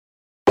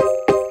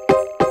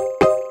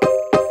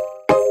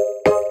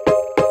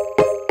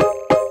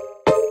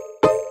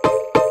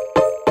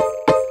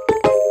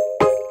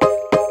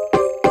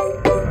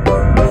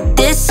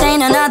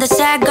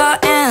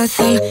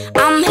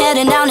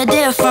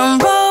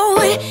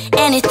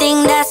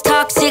Anything that's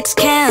toxic's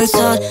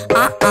canceled.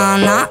 Nah,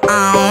 no.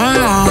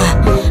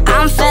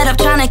 I'm fed up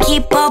trying to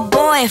keep a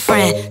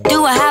boyfriend.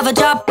 Do I have a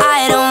job?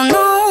 I don't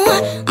know.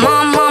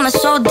 My mama's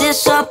so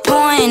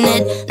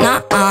disappointed.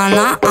 Nah,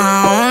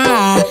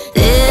 no.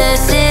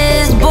 This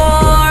is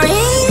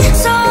boring,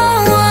 so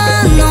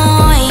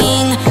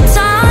annoying.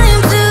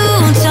 Time to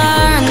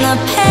turn the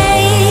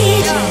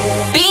page.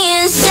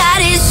 Being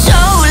sad is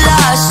so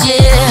lost,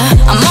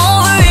 yeah. I'm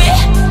over it.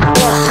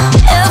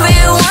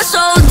 Everyone's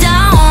so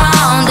down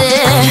around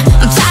it.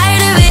 I'm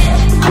tired of it.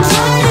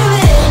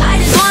 I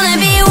just wanna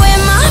be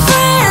with my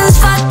friends,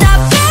 fucked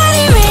up,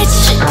 getting rich.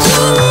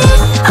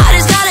 I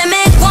just gotta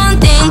make one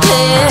thing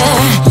clear.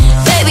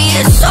 Baby,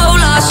 it's so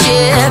lost,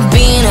 yeah.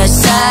 Being a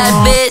sad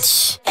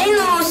bitch. Ain't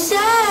no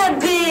sad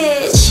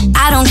bitch.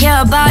 I don't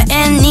care about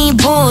any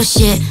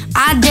bullshit.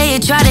 I dare you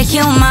try to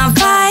kill my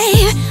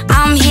vibe.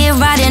 I'm here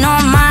riding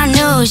on my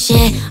new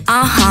shit.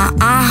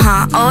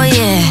 Oh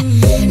yeah.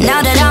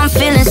 Now that I'm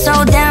feeling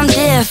so damn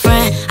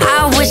different,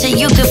 I wish that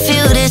you could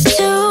feel this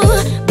too.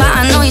 But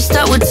I know you're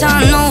stuck with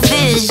tunnel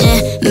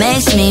vision.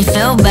 Makes me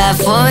feel bad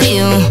for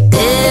you.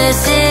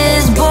 This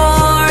is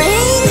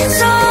boring,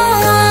 so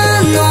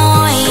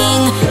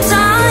annoying.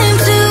 Time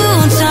to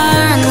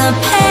turn the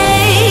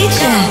page.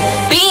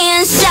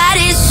 Being sad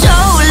is so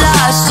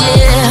lost,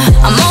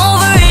 yeah. I'm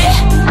over it.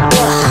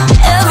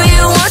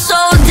 Everyone's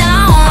so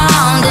down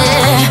around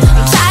it.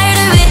 I'm tired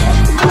of it.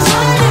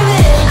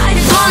 I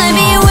just wanna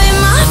be with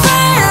my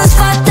friends,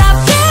 fucked up,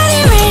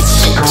 getting rich.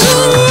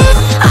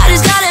 I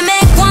just gotta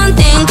make one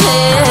thing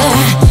clear.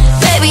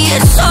 Baby,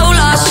 it's so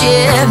lost,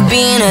 yeah.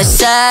 Being a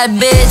sad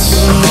bitch.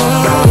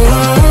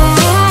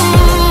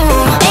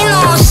 Ain't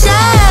no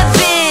sad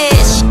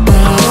bitch.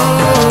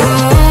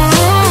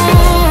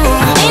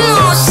 Ain't no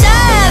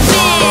sad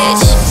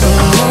bitch.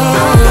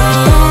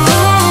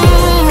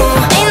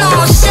 Ain't no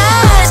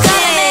sad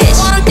bitch.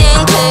 One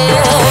thing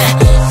clear.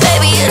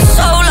 Baby, it's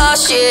so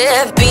lost,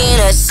 yeah. Being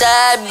a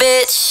sad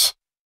bitch.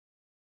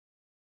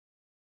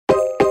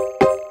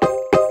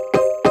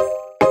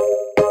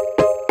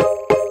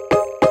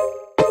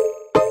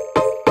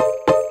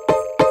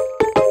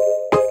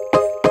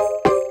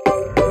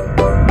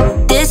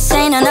 This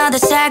ain't another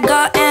sad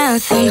girl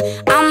anthem.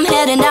 I'm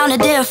heading down a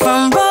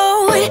different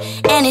road.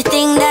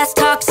 Anything that's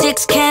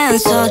toxic's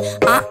canceled.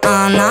 Nah,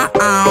 no.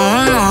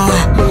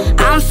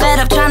 I'm fed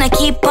up trying to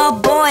keep a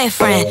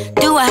boyfriend.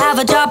 Do I have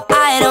a job?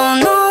 I don't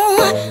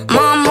know.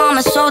 My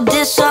mama's so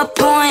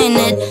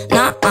disappointed.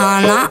 Nah,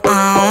 no.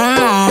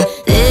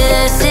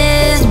 This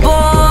is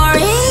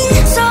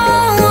boring, so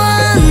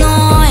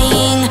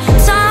annoying.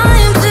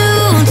 Time to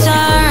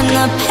turn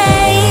the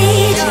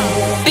page.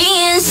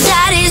 Being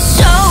sad is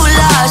so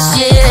lost,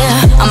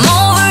 yeah. I'm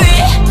over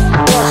it.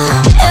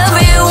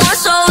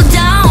 Everyone's so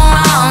down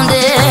around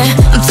it.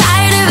 I'm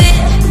tired of it.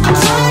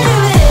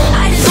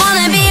 I just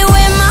wanna be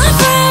with my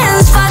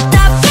friends, fucked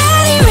up,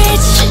 getting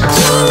rich.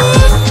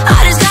 I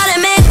just gotta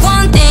make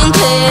one thing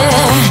clear.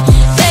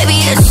 Baby,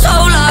 it's so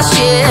lost,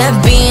 yeah.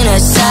 Being a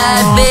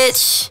sad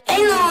bitch.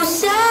 Ain't no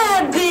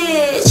sad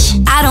bitch.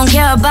 I don't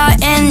care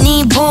about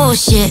any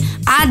bullshit.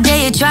 I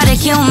dare you try to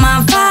kill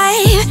my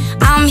vibe.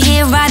 I'm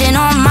here riding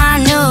on my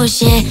new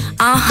shit.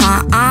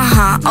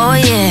 Oh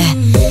yeah.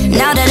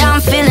 Now that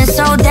I'm feeling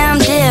so damn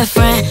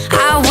different,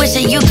 I wish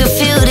that you could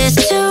feel this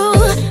too.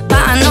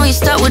 But I know you're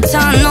stuck with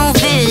tunnel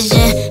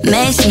vision.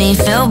 Makes me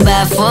feel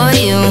bad for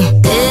you.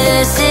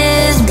 This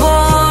is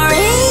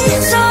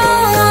boring, so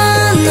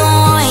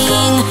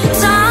annoying.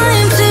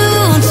 Time to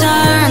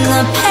turn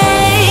the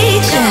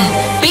page.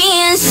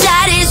 Being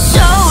sad is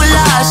so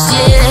lost,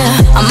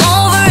 yeah. I'm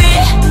over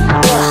it.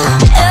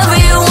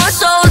 Everyone's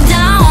so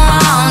down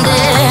around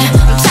it.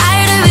 I'm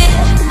tired of it.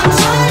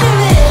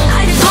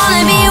 I just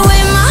wanna be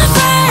with my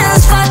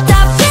friends, fucked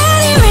up,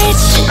 getting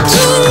rich.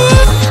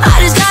 I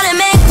just gotta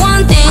make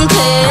one thing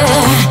clear.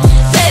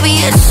 Baby,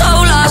 it's so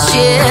lost,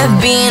 yeah.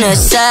 Being a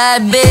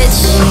sad bitch.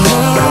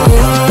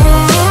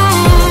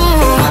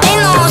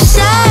 Ain't no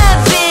sad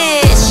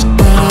bitch.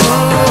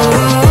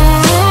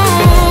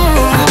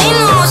 Ain't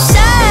no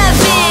sad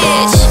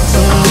bitch.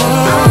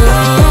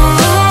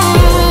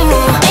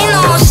 Ain't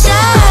no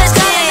sad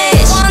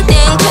bitch. One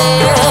thing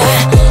clear.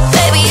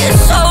 Baby,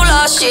 it's so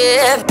lost,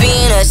 yeah.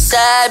 Being a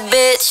sad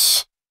bitch.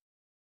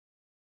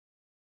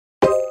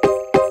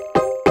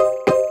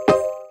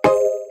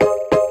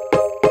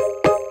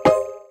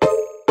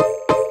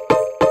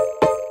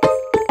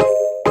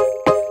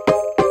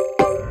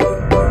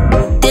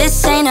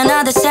 This ain't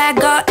another sad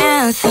girl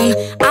anthem.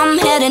 I'm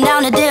heading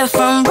down a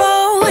different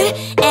road.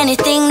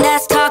 Anything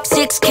that's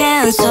toxic's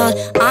canceled.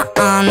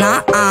 Nah,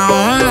 no.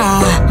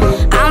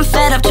 I'm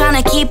fed up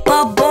trying to keep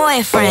a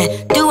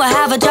boyfriend. Do I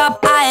have a job?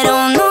 I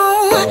don't know.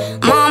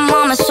 My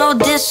mama's so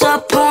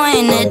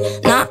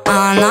disappointed. Nah,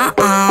 no.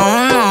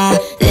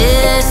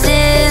 This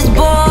is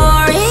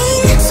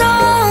boring, so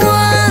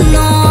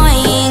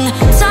annoying.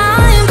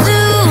 Time to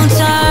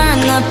turn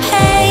the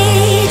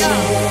page.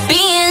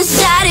 Being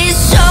sad is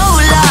so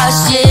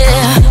lost,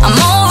 yeah. I'm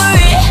over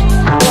it.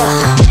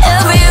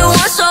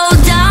 Everyone's so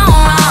down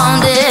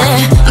around it.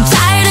 I'm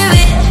tired of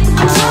it.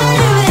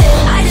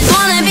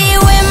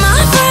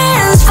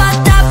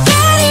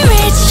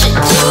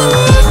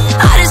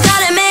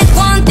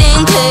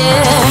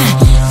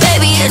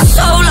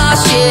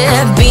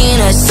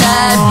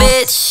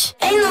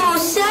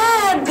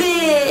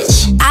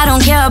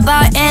 care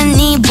about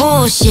any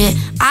bullshit.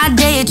 I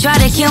dare you try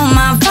to kill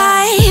my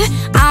vibe.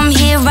 I'm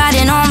here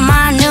writing on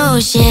my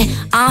new shit.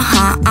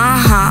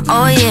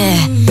 Oh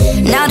yeah.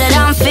 Now that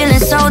I'm feeling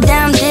so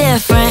damn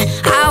different,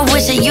 I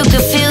wish that you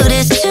could feel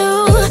this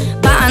too.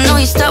 But I know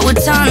you're stuck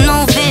with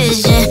tunnel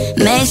vision.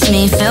 Makes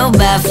me feel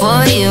bad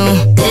for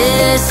you.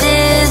 This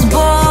is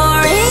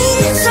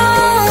boring, so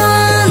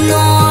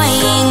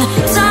annoying.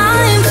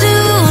 Time to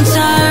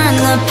turn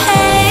the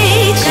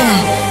page.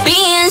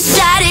 Being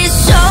sad is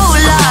so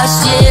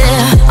lost,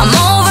 yeah. I'm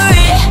over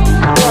it.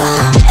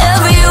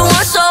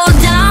 Everyone's so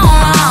down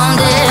around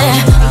it.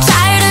 I'm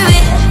tired of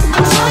it.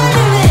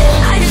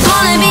 I just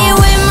wanna be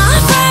with my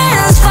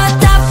friends,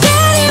 fucked up,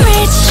 getting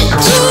rich.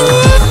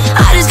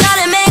 I just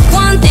gotta make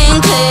one thing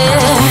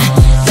clear.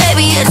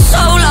 Baby, it's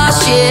so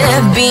lost, yeah.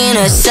 Being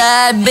a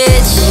sad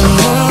bitch.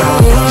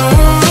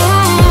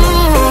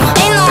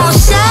 Ain't no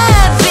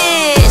sad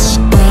bitch.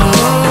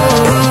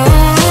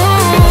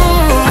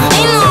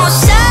 Ain't no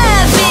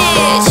sad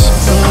bitch.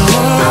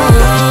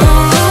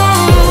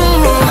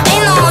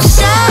 Ain't no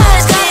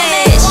sad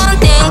bitch. One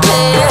thing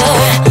clear.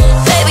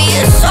 Baby,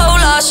 it's so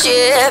lost,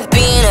 yeah.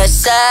 Being a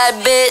sad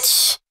bitch.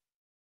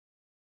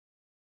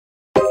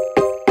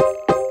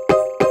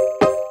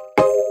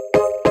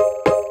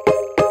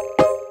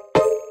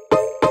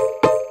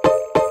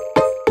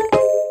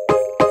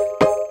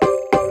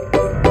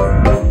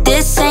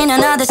 This ain't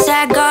another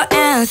sad girl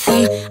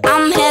anthem.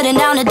 I'm heading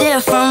down a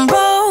different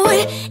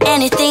road.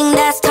 Anything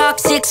that's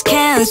toxic's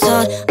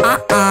cancelled.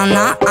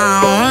 No.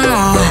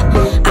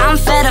 I'm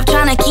fed up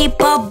trying to keep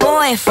a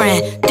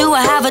boyfriend. Do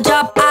I have a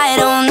job? I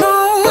don't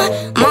know.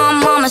 My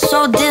mama's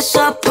so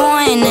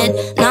disappointed.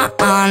 No.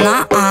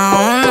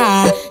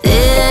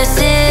 This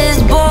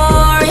is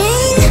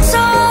boring,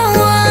 so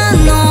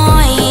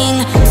annoying.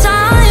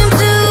 Time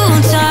to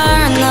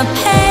turn the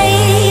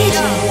page.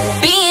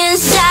 Being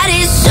sad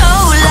is so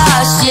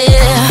lost,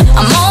 yeah.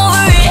 I'm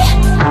over it.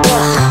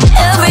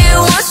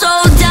 Everyone's so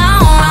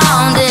down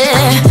around it.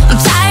 I'm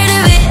tired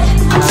of it.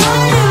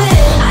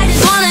 I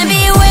just wanna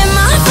be with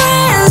my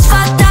friends,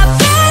 fucked up,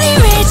 getting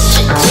rich.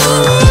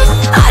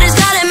 I just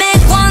gotta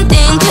make one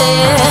thing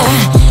clear.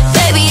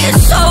 Baby,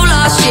 it's so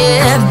lost,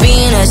 yeah.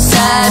 Being a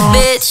sad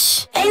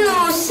bitch. Ain't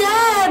no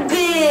sad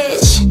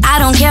bitch. I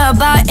don't care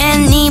about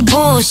any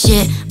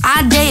bullshit.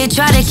 I dare you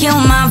try to kill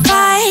my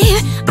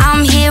vibe.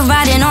 I'm here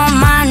writing on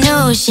my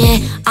new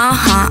shit.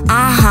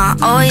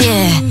 Oh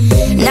yeah.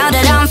 Now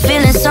that I'm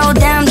feeling so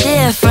damn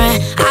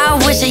different, I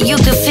wish that you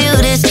could feel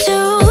this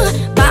too.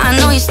 But I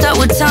know you're stuck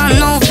with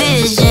tunnel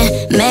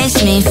vision.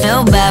 Makes me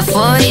feel bad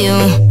for you.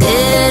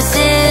 This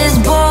is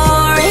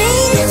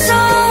boring, so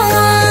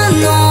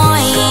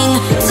annoying.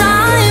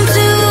 Time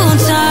to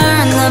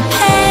turn the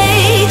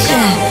page.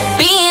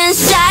 Being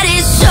sad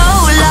is so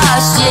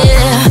lost,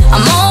 yeah.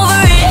 I'm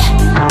over it.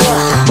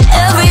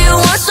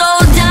 Everyone's so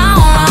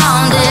down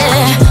around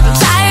it. I'm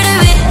tired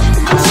of it.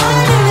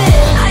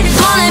 I just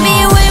wanna be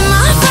with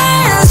my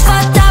friends,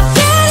 fucked up,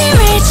 getting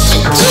rich.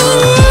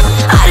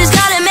 I just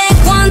gotta make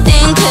one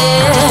thing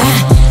clear.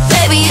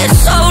 Baby, it's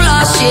so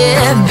lost,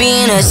 yeah.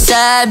 Being a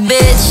sad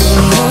bitch.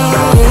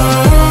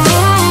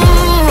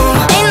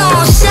 Ain't no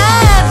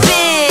sad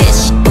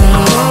bitch.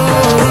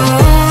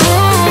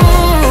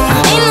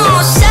 Ain't no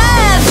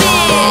sad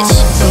bitch.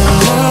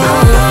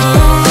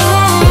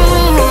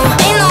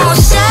 Ain't no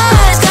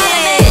sad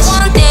bitch.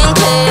 One thing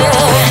clear.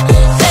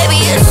 Baby,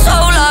 it's so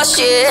lost,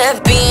 yeah.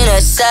 Being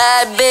a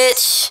sad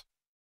bitch.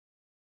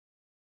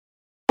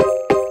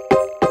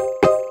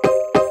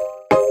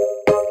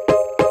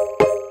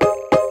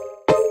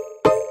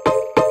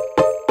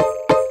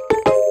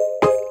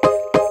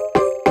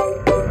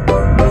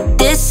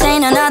 This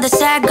ain't another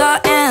sad girl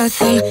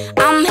anthem.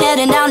 I'm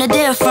heading down a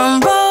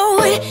different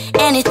road.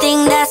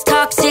 Anything that's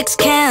toxic's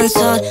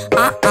cancelled.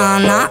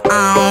 No.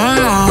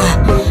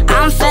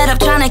 I'm fed up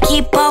trying to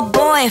keep a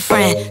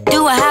boyfriend.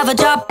 Do I have a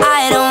job?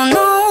 I don't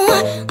know.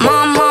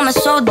 My mama's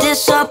so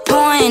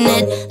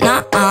disappointed.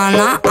 No.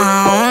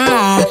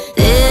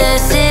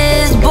 This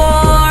is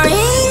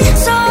boring,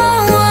 so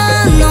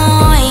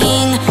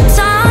annoying.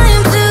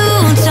 Time to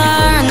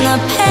turn the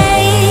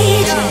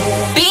page.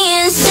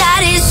 Being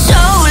sad is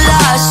so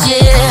lost,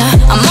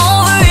 yeah. I'm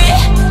over it.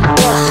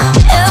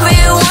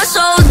 Everyone's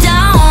so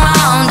down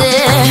around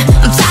it.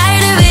 I'm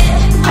tired of it.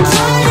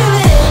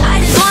 I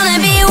just wanna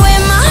be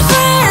with my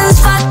friends,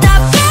 fucked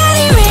up,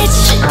 getting rich.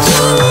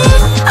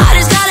 I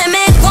just gotta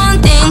make one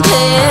thing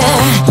clear.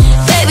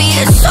 Baby,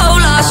 it's so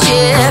lost,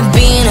 yeah.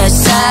 Being a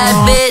sad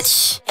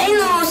bitch. Ain't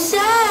no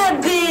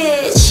sad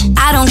bitch.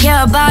 I don't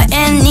care about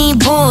any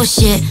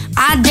bullshit.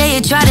 I dare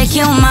you try to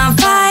kill my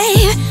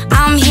vibe.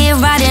 I'm here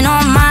writing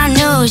on my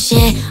new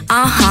shit.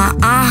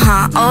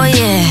 Oh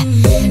yeah.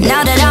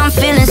 Now that I'm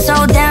feeling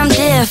so damn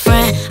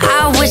different,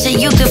 I wish that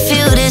you could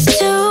feel this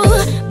too.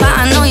 But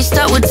I know you're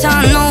stuck with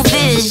tunnel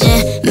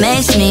vision.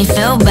 Makes me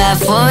feel bad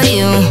for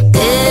you.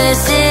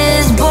 This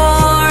is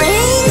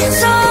boring,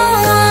 so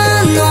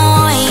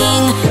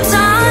annoying.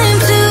 Time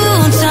to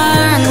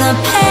turn the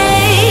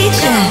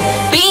page.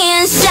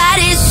 Being sad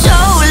is so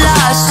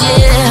lost,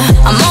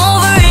 yeah. I'm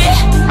over it.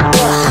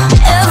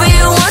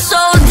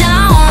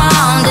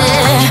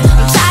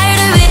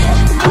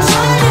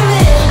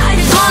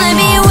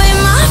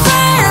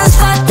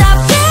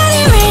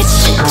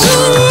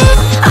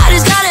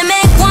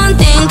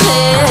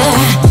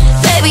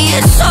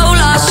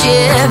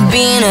 shit,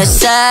 being a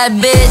sad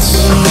bitch.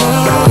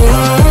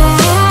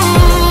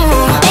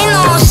 Ain't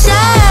no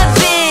sad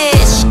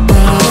bitch.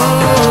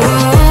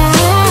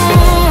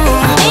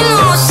 Ain't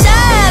no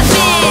sad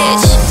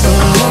bitch.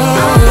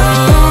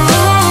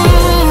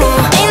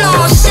 Ain't no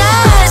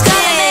sad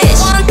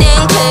bitch. One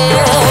thing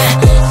clear,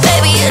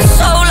 baby, it's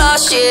so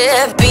lost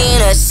shit,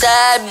 being a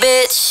sad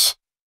bitch.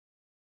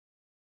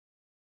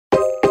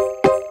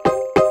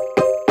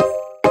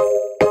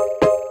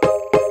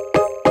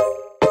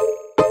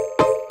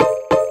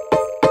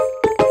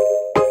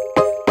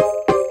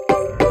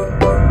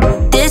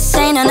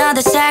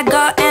 Another sad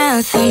girl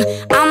anthem.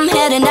 I'm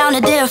heading down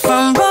a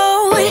different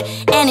road.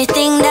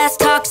 Anything that's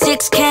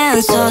toxic's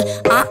cancelled.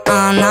 Nah,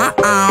 no.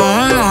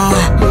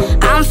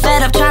 I'm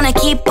fed up trying to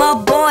keep a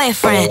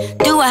boyfriend.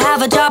 Do I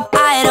have a job?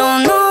 I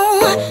don't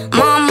know.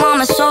 My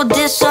mama's so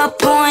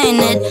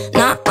disappointed.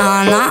 Nah,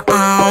 no.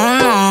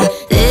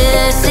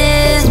 This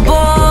is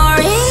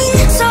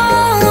boring, so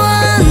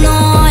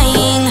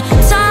annoying.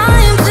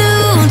 Time to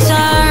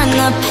turn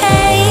the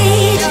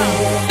page.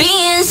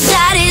 Being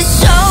sad is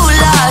so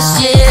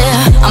lost,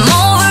 yeah, I'm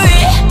over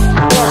it.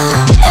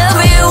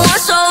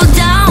 Everyone's so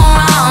down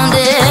around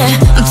it.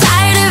 I'm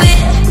tired of it.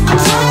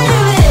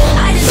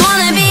 I just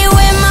wanna be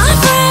with my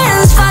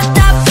friends, fucked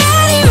up,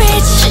 getting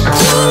rich.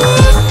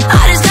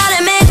 I just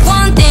gotta make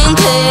one thing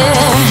clear,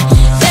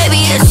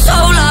 baby, it's so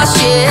lost,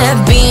 yeah,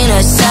 being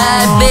a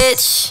sad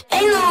bitch.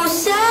 Ain't no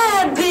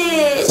sad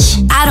bitch.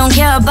 I don't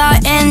care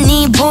about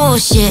any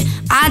bullshit.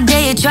 I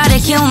dare you try to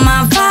kill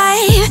my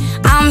vibe.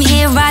 I'm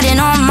here riding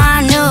on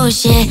my new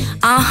shit.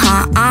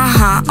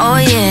 Oh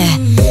yeah.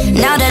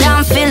 Now that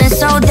I'm feeling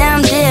so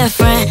damn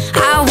different,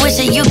 I wish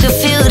that you could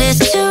feel this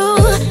too.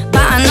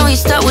 But I know you're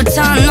stuck with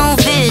tunnel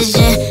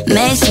vision.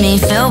 Makes me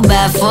feel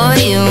bad for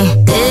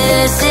you.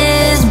 This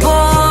is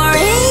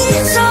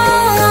boring, so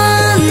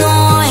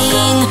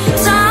annoying.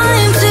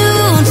 Time to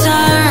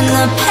turn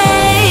the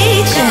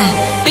page.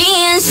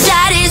 Being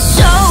sad is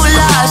so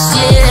lost,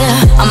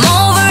 yeah, I'm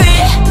over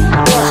it.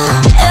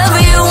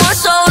 Everyone's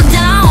so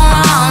down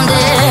around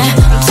it.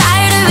 I'm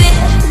tired of it.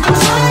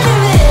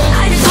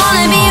 I just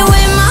wanna be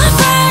with my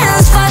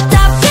friends, fucked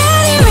up,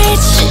 getting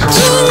rich.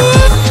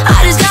 I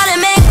just gotta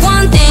make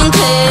one thing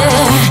clear,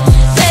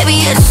 baby,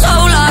 it's so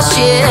lost,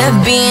 yeah,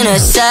 being a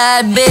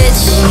sad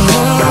bitch.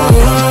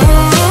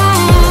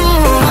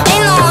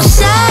 Ain't no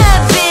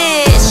sad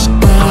bitch.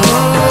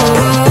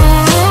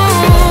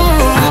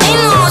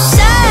 Ain't no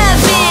sad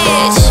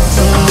bitch.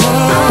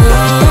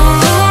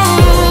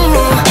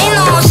 Ain't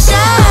no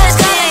sad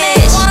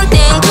bitch. One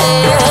thing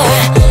clear,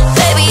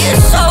 baby,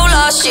 it's so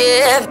lost,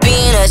 yeah,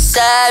 being a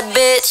sad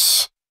bitch.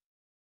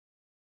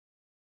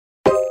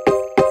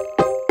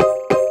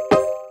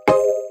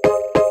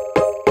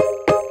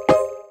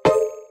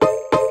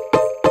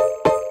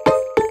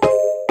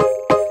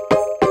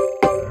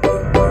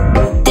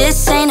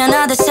 This ain't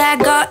another sad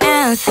girl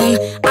anthem.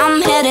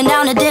 I'm heading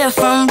down a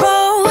different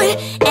road.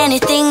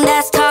 Anything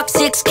that's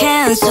toxic's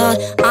cancelled.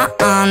 Nah,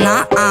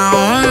 no.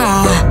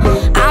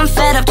 I'm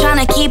fed up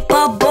trying to keep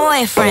a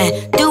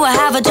boyfriend. Do I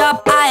have a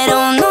job? I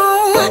don't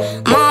know.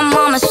 My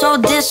mama's so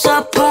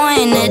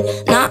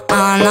disappointed. Nah,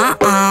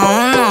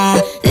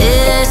 no.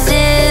 This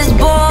is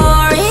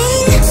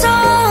boring, so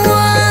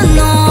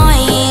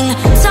annoying.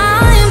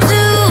 Time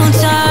to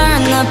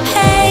turn the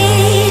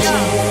page.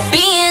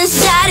 Being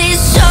sad is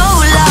so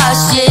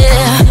lost,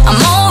 yeah,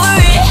 I'm over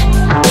it.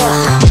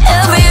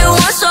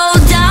 Everyone's so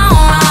down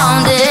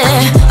around it.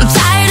 I'm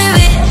tired of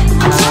it.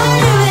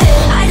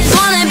 I just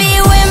wanna be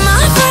with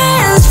my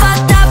friends,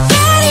 fucked up,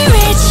 getting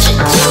rich.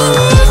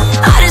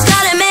 I just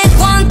gotta make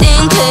one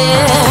thing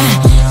clear,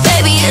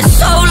 baby, it's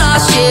so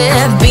lost,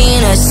 yeah,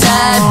 being a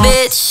sad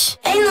bitch.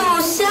 Ain't no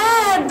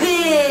sad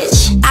bitch.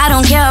 I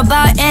don't care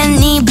about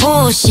any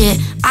bullshit.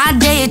 I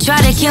dare you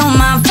try to kill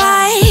my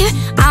vibe.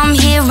 I'm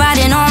here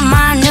riding on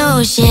my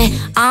new shit.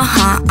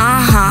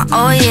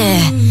 Oh yeah.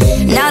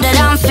 Now that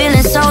I'm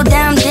feeling so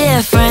damn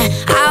different,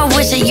 I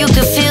wish that you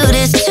could feel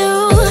this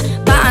too.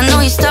 But I know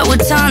you're stuck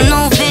with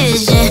tunnel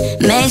vision.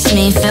 Makes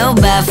me feel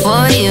bad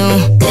for you.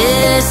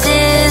 This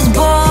is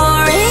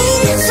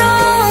boring, so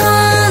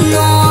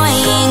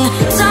annoying.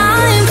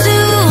 Time to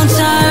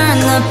turn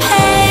the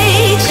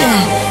page.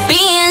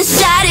 Being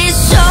sad is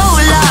so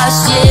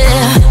lost,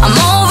 yeah, I'm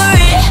over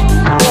it.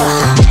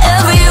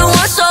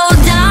 Everyone's so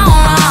down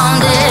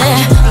around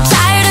it. I'm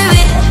tired of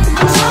it.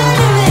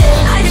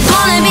 I just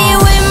wanna be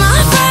with my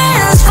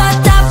friends,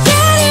 fucked up,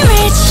 getting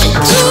rich.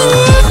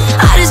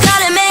 I just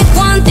gotta make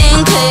one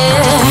thing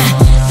clear,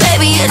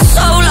 baby, it's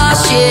so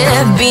lost,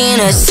 yeah, being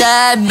a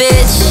sad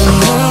bitch.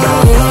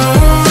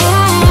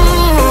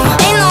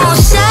 Ain't no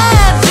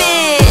sad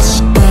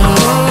bitch.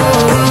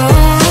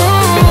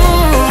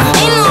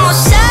 Ain't no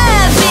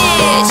sad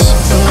bitch.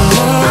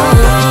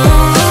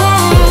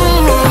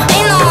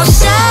 Ain't no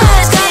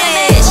sad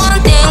bitch.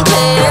 One thing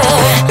clear,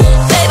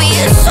 baby,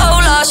 it's so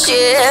lost,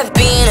 yeah,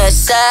 being a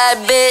sad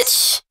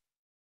bitch.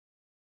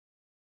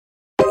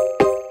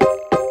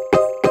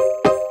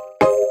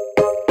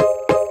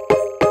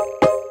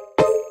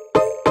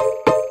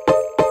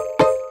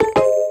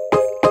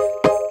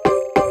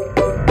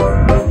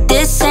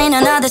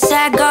 ain't another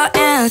sad girl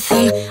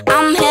anthem.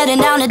 I'm heading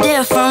down a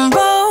different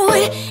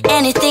road.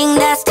 Anything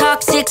that's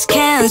toxic's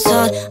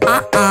cancelled.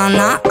 Nah,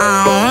 no.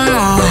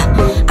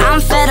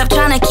 I'm fed up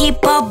trying to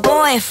keep a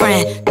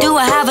boyfriend. Do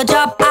I have a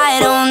job? I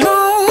don't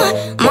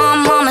know. My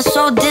mama's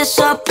so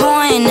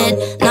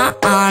disappointed. Nah,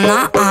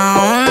 no.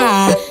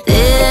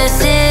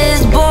 This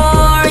is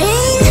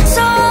boring,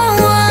 so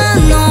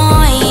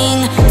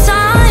annoying.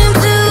 Time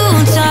to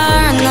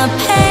turn the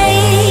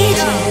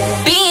page.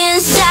 Being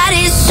sad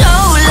is so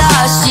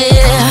lost,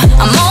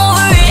 yeah. I'm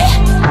over it.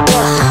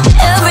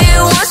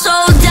 Everyone's so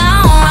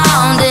down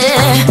around it.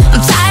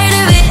 I'm tired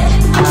of it.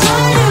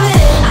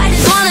 I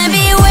just wanna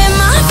be with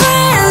my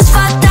friends,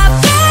 fucked up,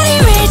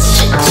 getting rich.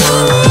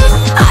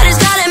 I just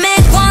gotta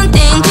make one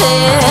thing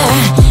clear.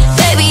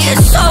 Baby,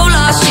 it's so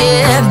lost,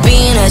 yeah.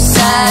 Being a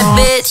sad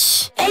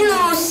bitch. Ain't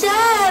no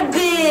sad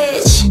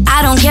bitch.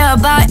 I don't care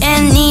about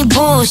any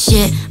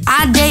bullshit.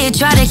 I dare you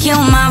try to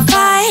kill my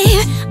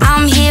vibe.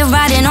 I'm here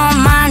riding on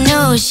my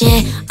new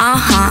shit.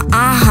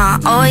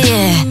 Oh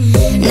yeah.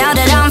 Now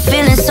that I'm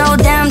feeling so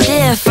damn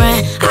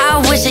different,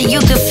 I wish that you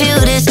could feel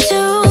this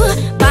too.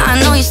 But I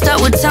know you're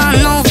stuck with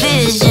tunnel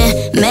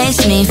vision.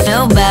 Makes me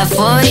feel bad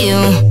for you.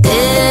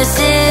 This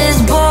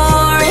is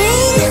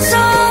boring,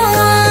 so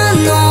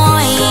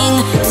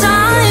annoying.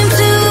 Time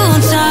to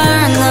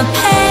turn the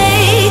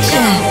page.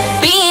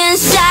 Being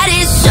sad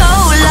is so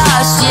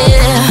lost,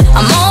 yeah.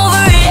 I'm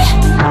over it.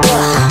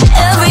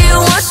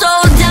 Everyone's so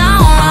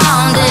down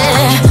around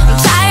it. I'm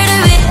tired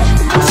of it.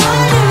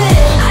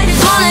 I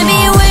just wanna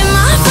be with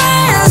my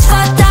friends,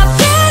 fucked up,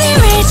 getting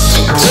rich.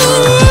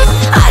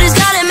 I just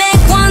gotta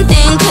make one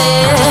thing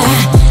clear.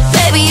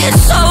 Baby,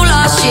 it's so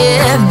lost,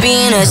 yeah.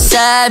 Being a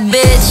sad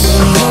bitch.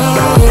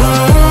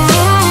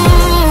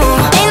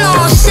 Ain't no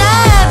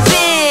sad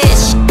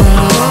bitch.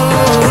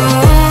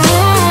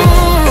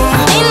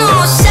 Ain't no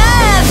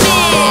sad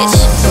bitch.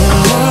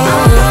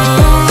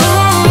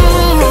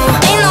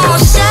 Ain't no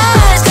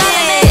sad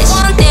bitch.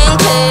 One thing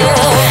clear.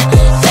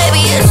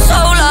 Baby, it's so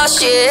lost,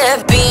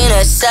 yeah. Being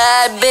a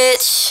sad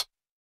bitch.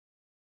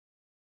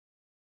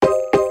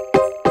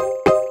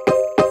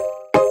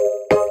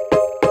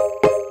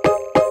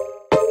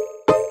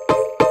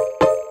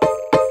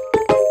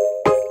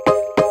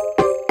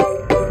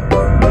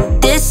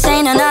 This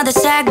ain't another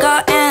sad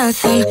girl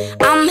anthem.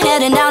 I'm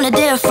heading down a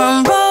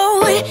different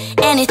road.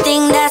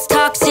 Anything that's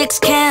toxic's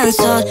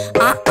cancelled.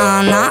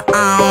 Nah, no.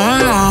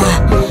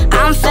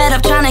 I'm fed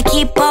up trying to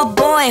keep a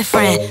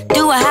boyfriend.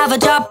 Do I have a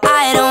job?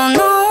 I don't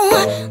know.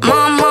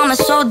 My mama's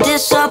so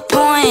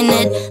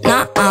disappointed.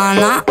 Nah,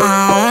 no.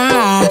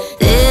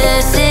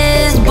 This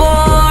is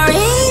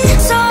boring,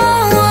 so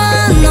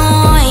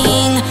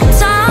annoying.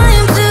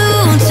 Time to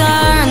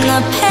turn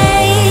the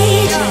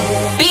page.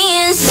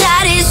 Being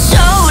sad is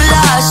so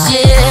lost,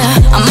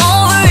 yeah. I'm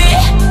over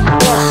it.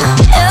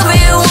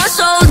 Everyone's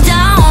so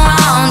down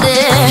around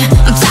it.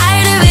 I'm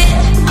tired of it.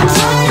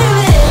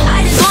 I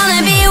just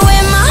wanna be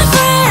with my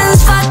friends,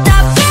 fucked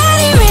up,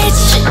 getting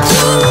rich.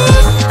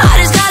 I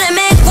just gotta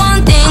make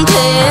one thing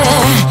clear.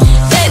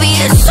 Baby,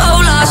 it's so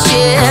lost,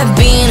 yeah.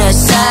 Being a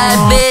sad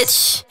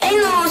bitch.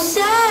 Ain't no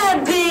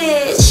sad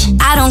bitch.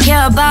 I don't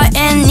care about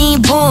any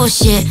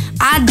bullshit.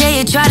 I dare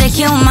you try to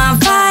kill my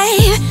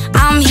vibe.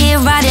 I'm here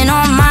riding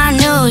on my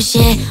new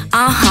shit.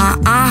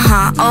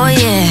 Oh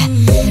yeah.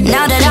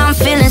 Now that I'm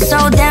feeling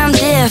so damn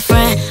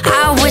different,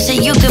 I wish that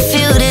you could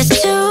feel this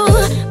too.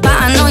 But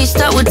I know you're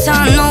stuck with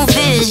tunnel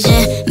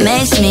vision.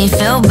 Makes me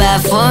feel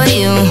bad for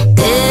you.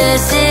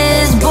 This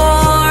is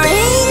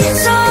boring,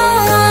 so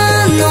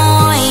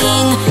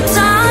annoying.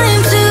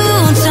 Time to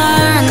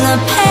turn the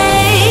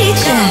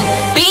page.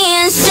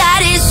 Being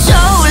sad is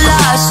so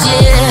lost,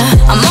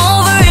 yeah. I'm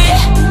over it.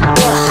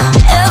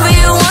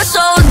 Everyone's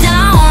so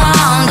down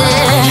around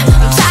it.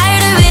 I'm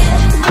tired of it.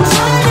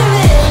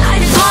 I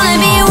just wanna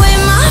be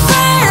with my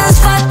friends,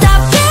 fucked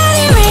up,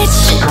 getting rich.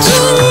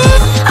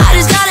 I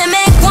just gotta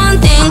make one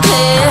thing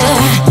clear.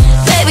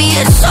 Baby,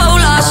 it's so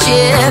lost,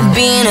 yeah.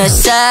 Being a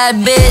sad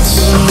bitch.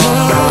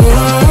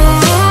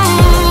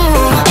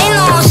 Ain't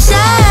no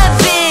sad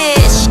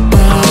bitch.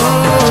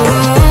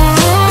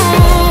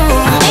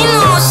 Ain't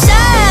no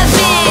sad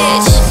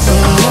bitch.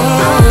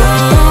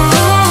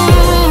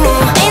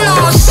 Ain't no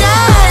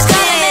sad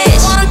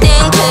bitch. One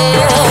thing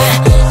clear.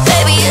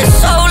 Baby, it's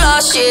so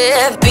lost,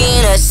 yeah.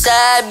 Being a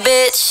sad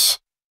bitch.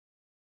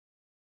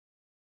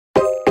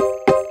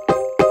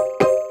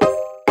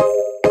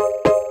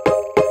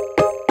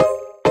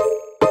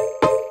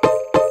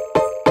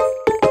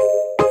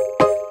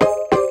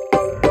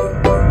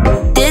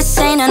 This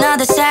ain't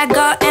another sad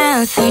girl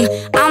anthem.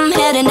 I'm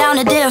heading down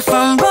a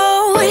different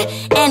road.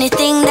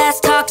 Anything that's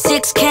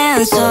toxic's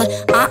cancelled.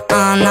 Nah,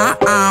 no.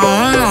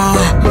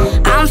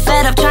 I'm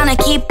fed up trying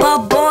to keep a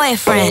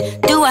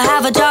boyfriend. Do I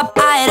have a job?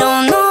 I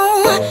don't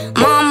know.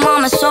 My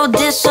mama's so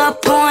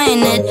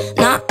disappointed.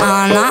 Nah,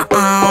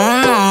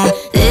 no.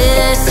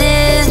 This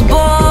is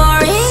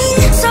boring,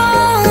 so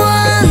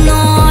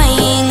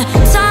annoying.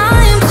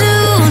 Time to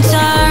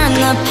turn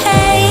the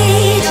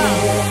page.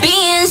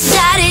 Being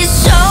sad is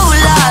so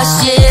lost,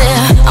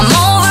 yeah. I'm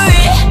over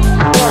it.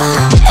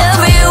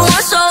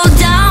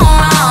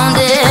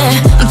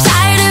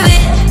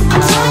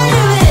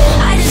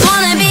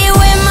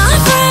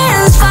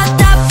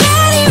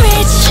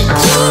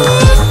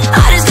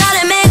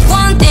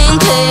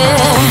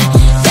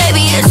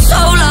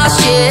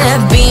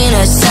 shit. Being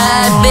a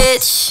sad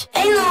bitch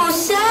ain't no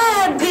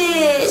sad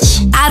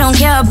bitch. I don't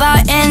care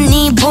about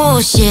any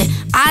bullshit.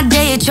 I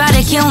dare you try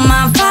to kill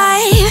my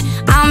vibe.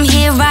 I'm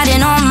here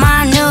riding on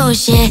my new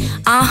shit.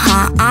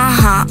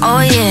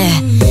 Oh yeah.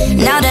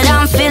 Now that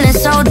I'm feeling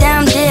so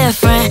damn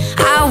different,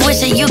 I wish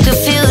that you could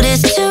feel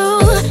this too.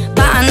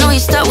 But I know you're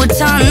stuck with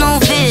tunnel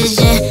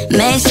vision.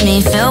 Makes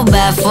me feel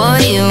bad for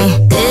you.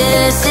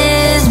 This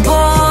is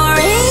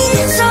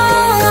boring, so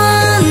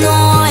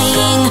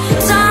annoying.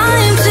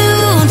 Time to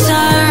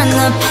turn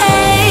the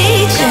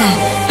page.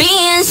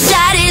 Being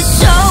sad is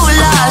so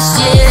lost,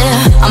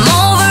 yeah. I'm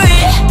over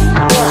it.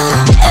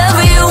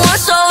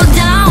 Everyone's so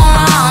down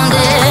around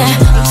it.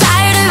 I'm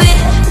tired of it.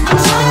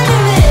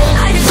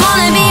 I just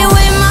wanna be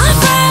with my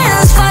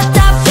friends, fucked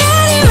up,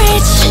 getting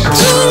rich.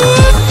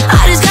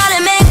 I just gotta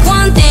make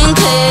one thing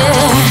clear.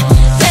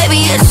 Baby,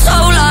 it's so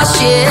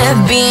lost, yeah.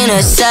 Being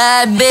a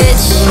sad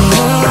bitch.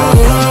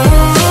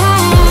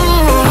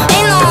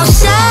 Ain't no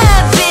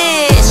sad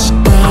bitch.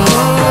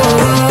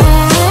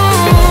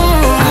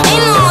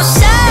 Ain't no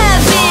sad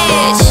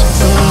bitch.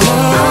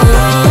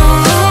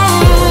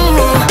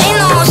 Ain't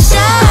no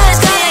sad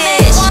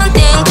bitch. One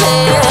thing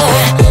clear.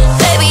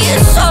 Baby,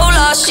 it's so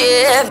lost,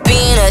 yeah.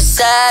 Being a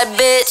sad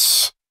bitch.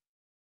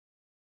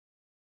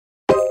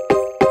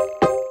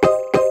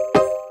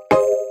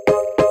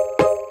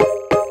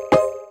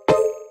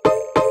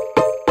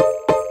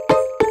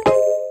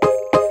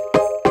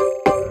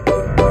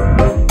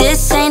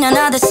 This ain't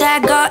another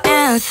sad girl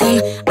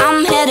anthem.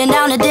 I'm heading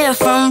down a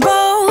different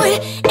road.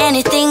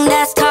 Anything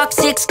that's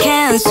toxic's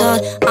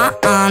cancelled.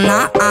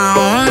 No.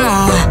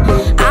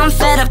 I'm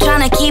fed up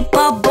trying to keep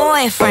a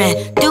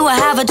boyfriend. Do I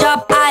have a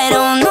job? I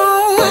don't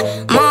know.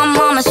 My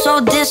mama's so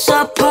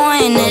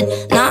disappointed.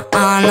 No.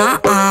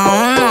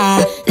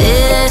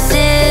 This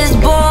is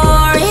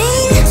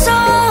boring, so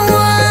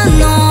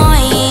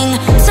annoying.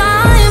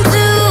 Time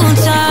to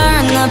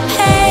turn the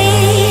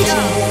page.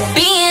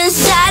 Being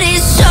sad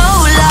is so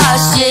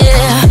lost,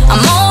 yeah.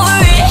 I'm over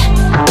it.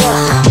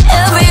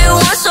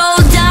 Everyone's so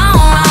down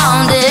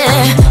around it.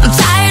 I'm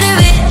tired of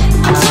it.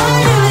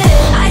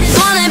 I just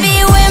wanna be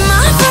with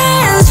my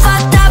friends,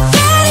 fucked up,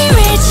 getting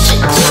rich.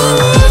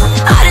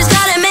 I just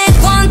gotta make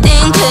one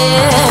thing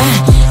clear.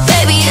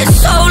 Baby, it's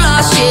so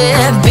lost,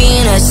 yeah.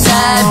 Being a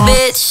sad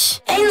bitch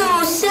ain't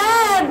no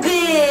sad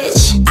bitch.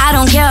 I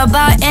don't care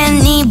about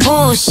any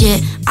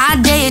bullshit. I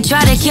dare you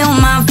try to kill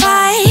my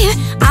vibe.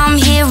 I'm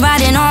here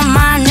riding on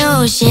my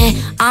new shit.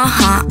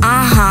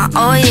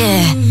 Oh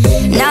yeah.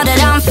 Now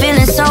that I'm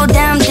feeling so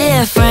damn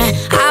different,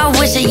 I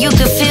wish that you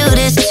could feel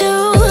this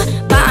too.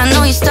 But I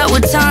know you're stuck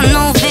with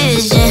tunnel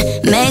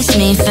vision. Makes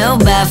me feel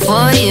bad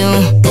for you.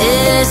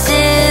 This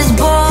is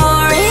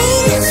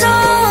boring, so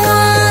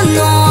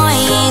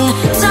annoying.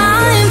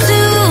 Time to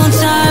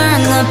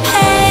turn the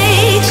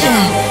page.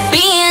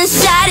 Being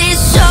sad is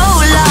so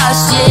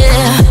lost,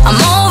 yeah. I'm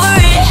over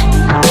it.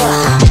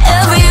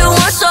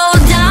 Everyone's so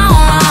down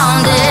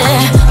around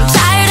it. I'm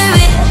tired of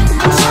it.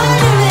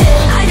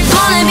 I just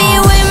wanna be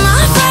with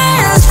my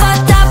friends,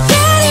 fucked up,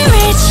 getting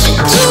rich.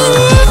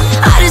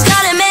 I just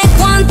gotta make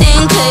one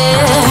thing clear.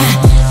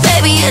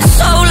 Baby, it's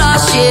so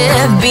lost,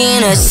 yeah.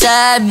 Being a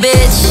sad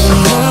bitch.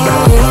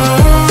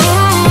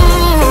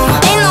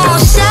 Ain't no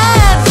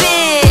sad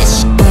bitch.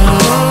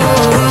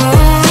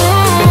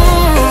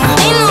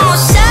 Ain't no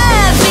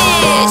sad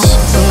bitch.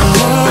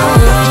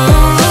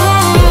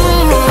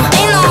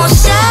 Ain't no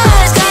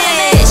sad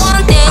bitch.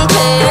 One thing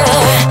clear.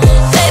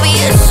 Baby,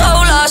 it's so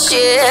lost,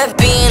 yeah.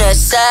 Being a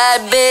sad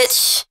bitch.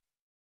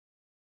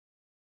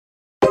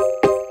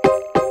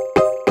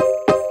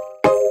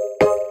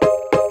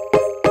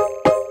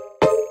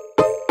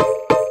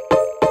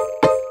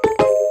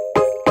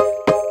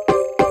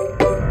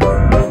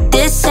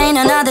 This ain't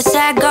another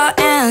sad girl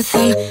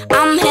anthem.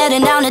 I'm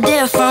heading down a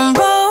different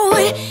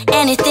road.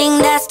 Anything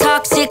that's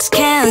toxic's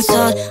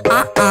cancelled.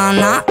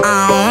 No.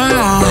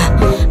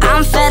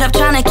 I'm fed up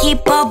trying to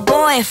keep a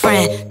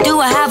boyfriend. Do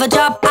I have a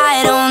job?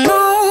 I don't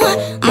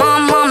know. My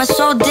mama's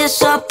so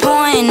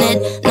disappointed.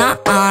 No.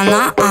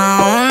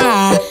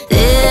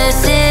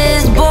 This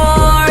is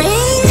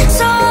boring,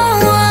 so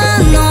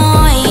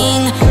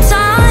annoying.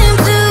 Time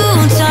to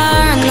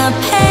turn the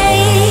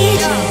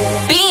page.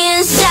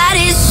 Being sad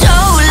is so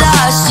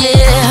lost,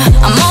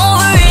 yeah. I'm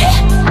over it.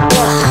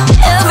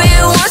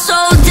 Everyone's so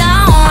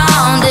down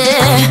around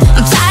it.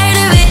 I'm tired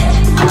of it.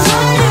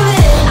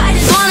 I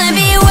just wanna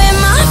be with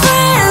my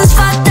friends,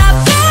 fucked up,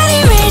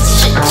 getting rich.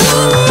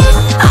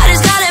 I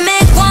just gotta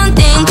make one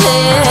thing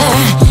clear.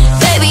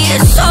 Baby,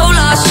 it's so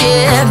lost,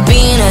 yeah.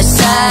 Being a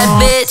sad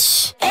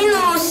bitch ain't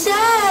no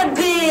sad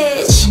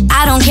bitch.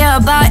 I don't care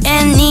about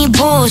any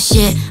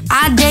bullshit.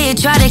 I dare you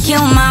try to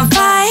kill my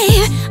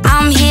vibe.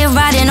 I'm here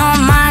riding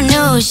on my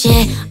new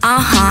shit.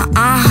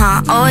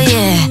 Oh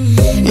yeah.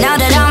 Now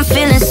that I'm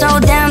feeling so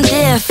damn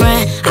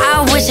different,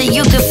 I wish that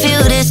you could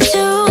feel this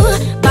too.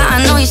 But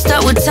I know you're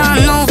stuck with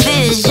tunnel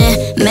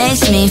vision.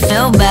 Makes me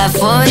feel bad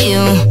for you.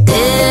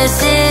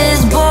 This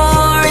is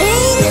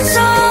boring,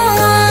 so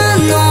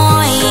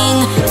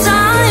annoying.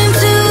 Time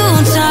to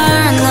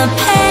turn the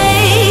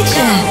page.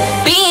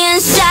 Be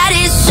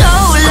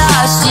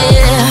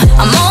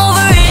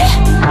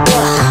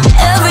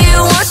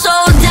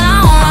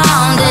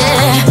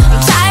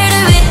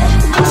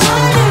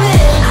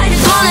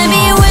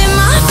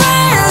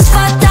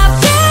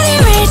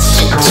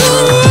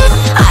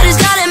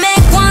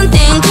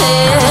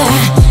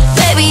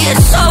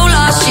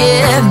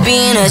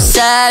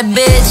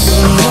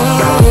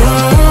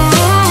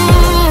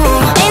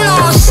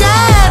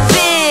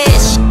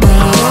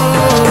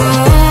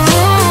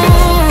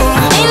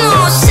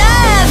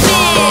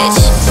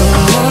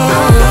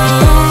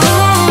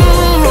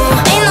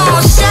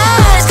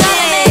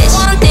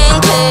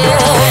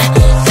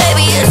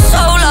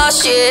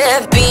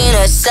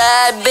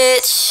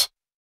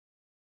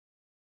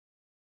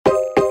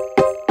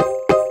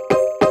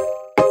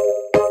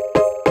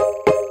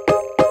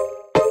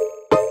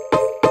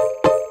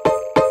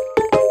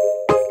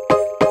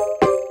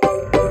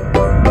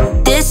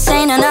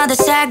another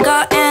sad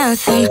girl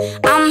anthem.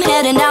 I'm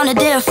heading down a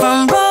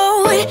different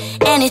road.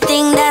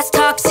 Anything that's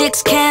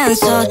toxic's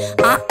cancelled.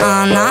 Nah,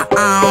 no.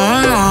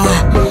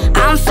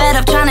 I'm fed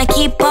up trying to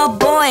keep a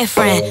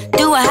boyfriend.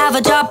 Do I have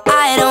a job?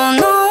 I don't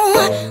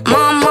know.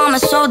 My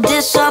mama's so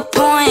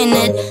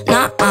disappointed.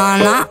 Nah,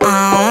 no.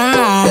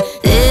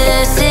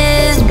 This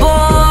is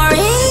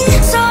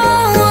boring, so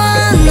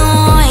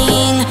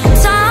annoying.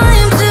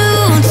 Time to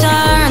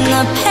turn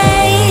the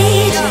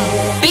page.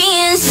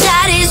 Being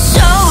sad is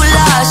so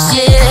lost,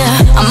 yeah.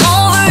 I'm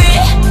over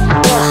it.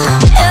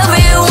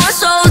 Everyone's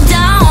so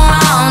down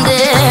around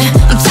it.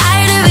 I'm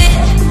tired of it.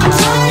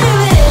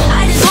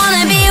 I just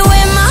wanna be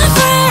with my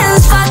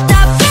friends, fucked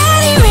up,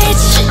 getting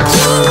rich.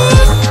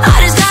 I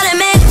just gotta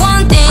make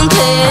one thing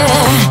clear.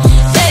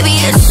 Baby,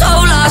 it's so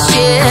lost,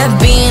 yeah.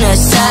 Being a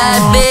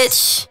sad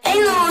bitch.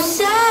 Ain't no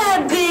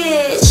sad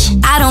bitch.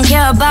 I don't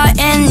care about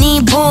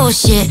any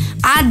bullshit.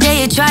 I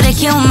dare you try to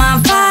kill my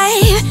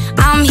vibe.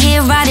 I'm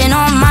here riding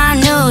on my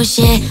new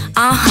shit.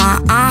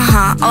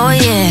 Oh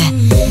yeah.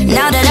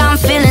 Now that I'm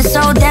feeling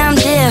so damn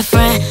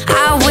different,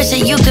 I wish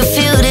that you could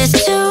feel this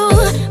too.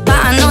 But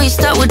I know you're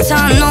stuck with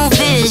tunnel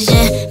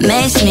vision.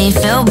 Makes me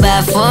feel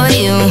bad for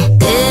you.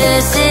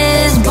 This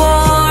is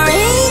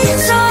boring,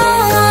 so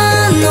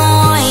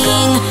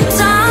annoying.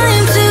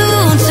 Time to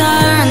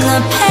turn the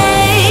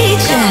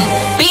page.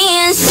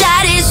 Being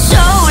sad is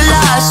so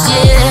lost,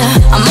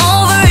 yeah. I'm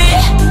over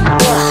it.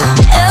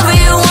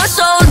 Everyone's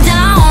so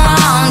down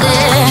around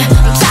it.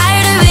 I'm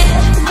tired of it.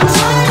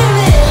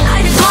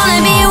 I just wanna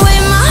be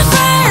with my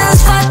friends,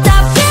 fucked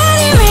up,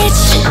 getting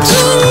rich.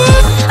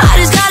 I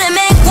just gotta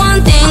make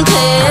one thing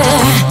clear.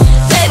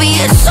 Baby,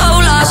 it's so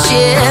lost,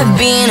 yeah.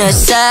 Being a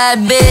sad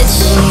bitch.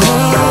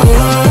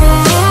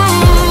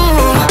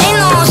 Ain't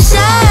no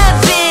sad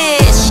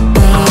bitch.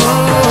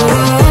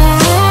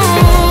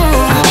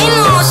 Ain't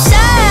no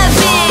sad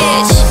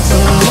bitch.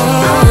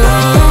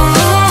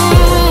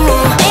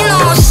 Ain't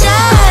no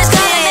sad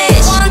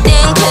bitch. One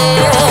thing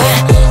clear.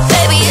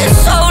 Baby, it's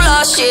so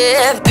lost,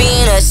 yeah.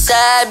 Being a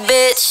sad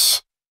bitch.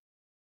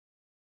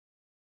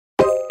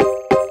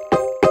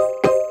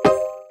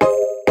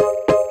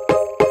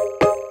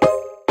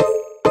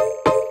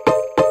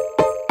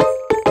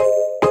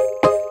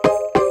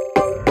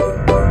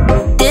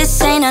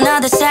 This ain't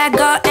another sad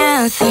girl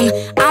anthem.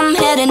 I'm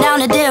heading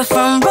down a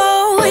different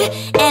road.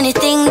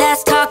 Anything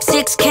that's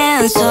toxic's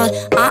cancelled.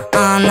 Nah,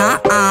 no.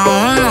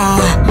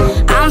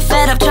 I'm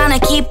fed up trying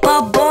to keep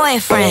a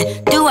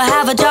boyfriend. Do I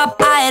have a job?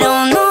 I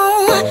don't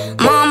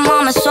know. My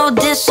mama's so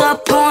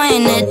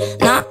disappointed.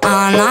 Nah,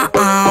 no.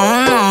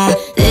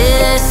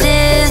 This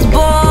is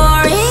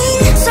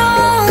boring, so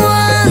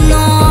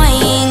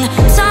annoying.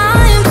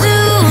 Time to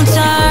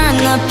turn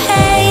the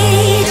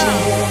page.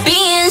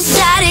 Being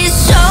sad is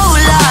so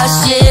lost,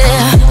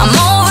 yeah. I'm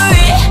over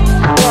it.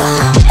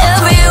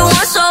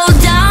 Everyone's so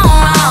down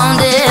around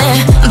it.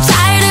 I'm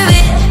tired of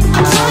it.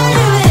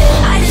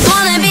 I just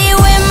wanna be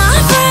with my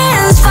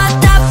friends,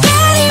 fucked up,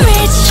 getting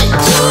rich.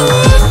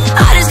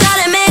 I just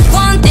gotta make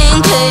one thing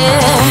clear.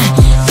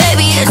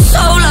 Baby, it's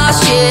so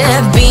lost,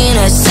 yeah. Being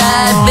a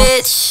sad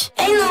bitch.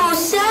 Ain't no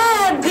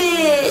sad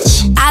bitch.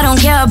 I don't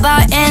care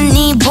about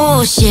any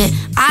bullshit.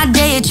 I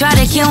dare you try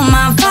to kill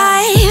my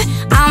vibe.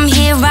 I'm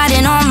here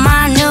riding on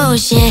my new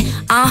shit.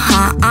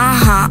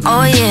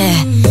 Oh yeah.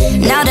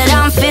 Now that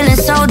I'm feeling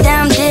so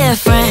damn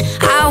different,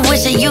 I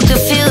wish that you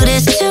could feel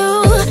this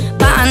too.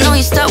 But I know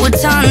you're stuck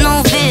with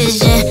tunnel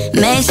vision.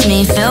 Makes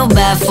me feel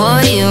bad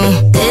for you.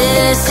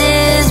 This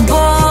is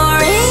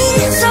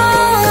boring, so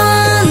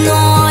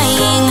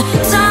annoying.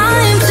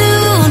 Time to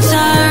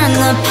turn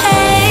the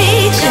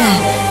page.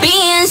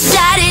 Being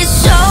sad is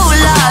so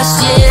lost,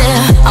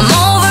 yeah. I'm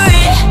over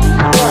it.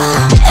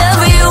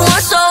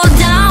 Everyone's so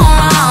down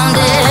around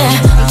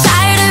it. I'm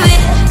tired of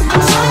it.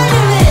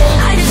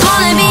 I just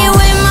wanna be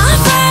with my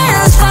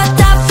friends,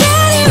 fucked up,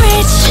 getting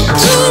rich.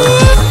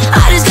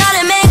 I just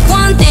gotta make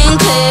one thing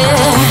clear.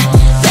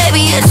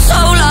 Baby, it's so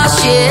lost,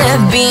 yeah.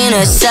 Being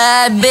a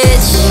sad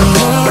bitch.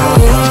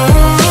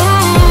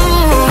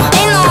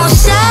 Ain't no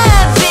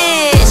sad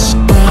bitch.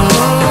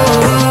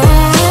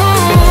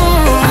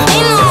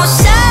 Ain't no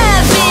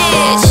sad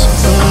bitch.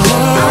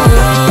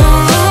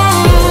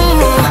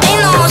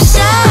 Ain't no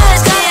sad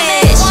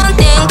bitch. One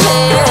thing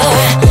clear.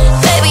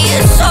 Baby,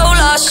 it's so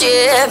lost,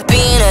 yeah.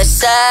 Being a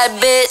sad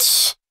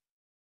bitch.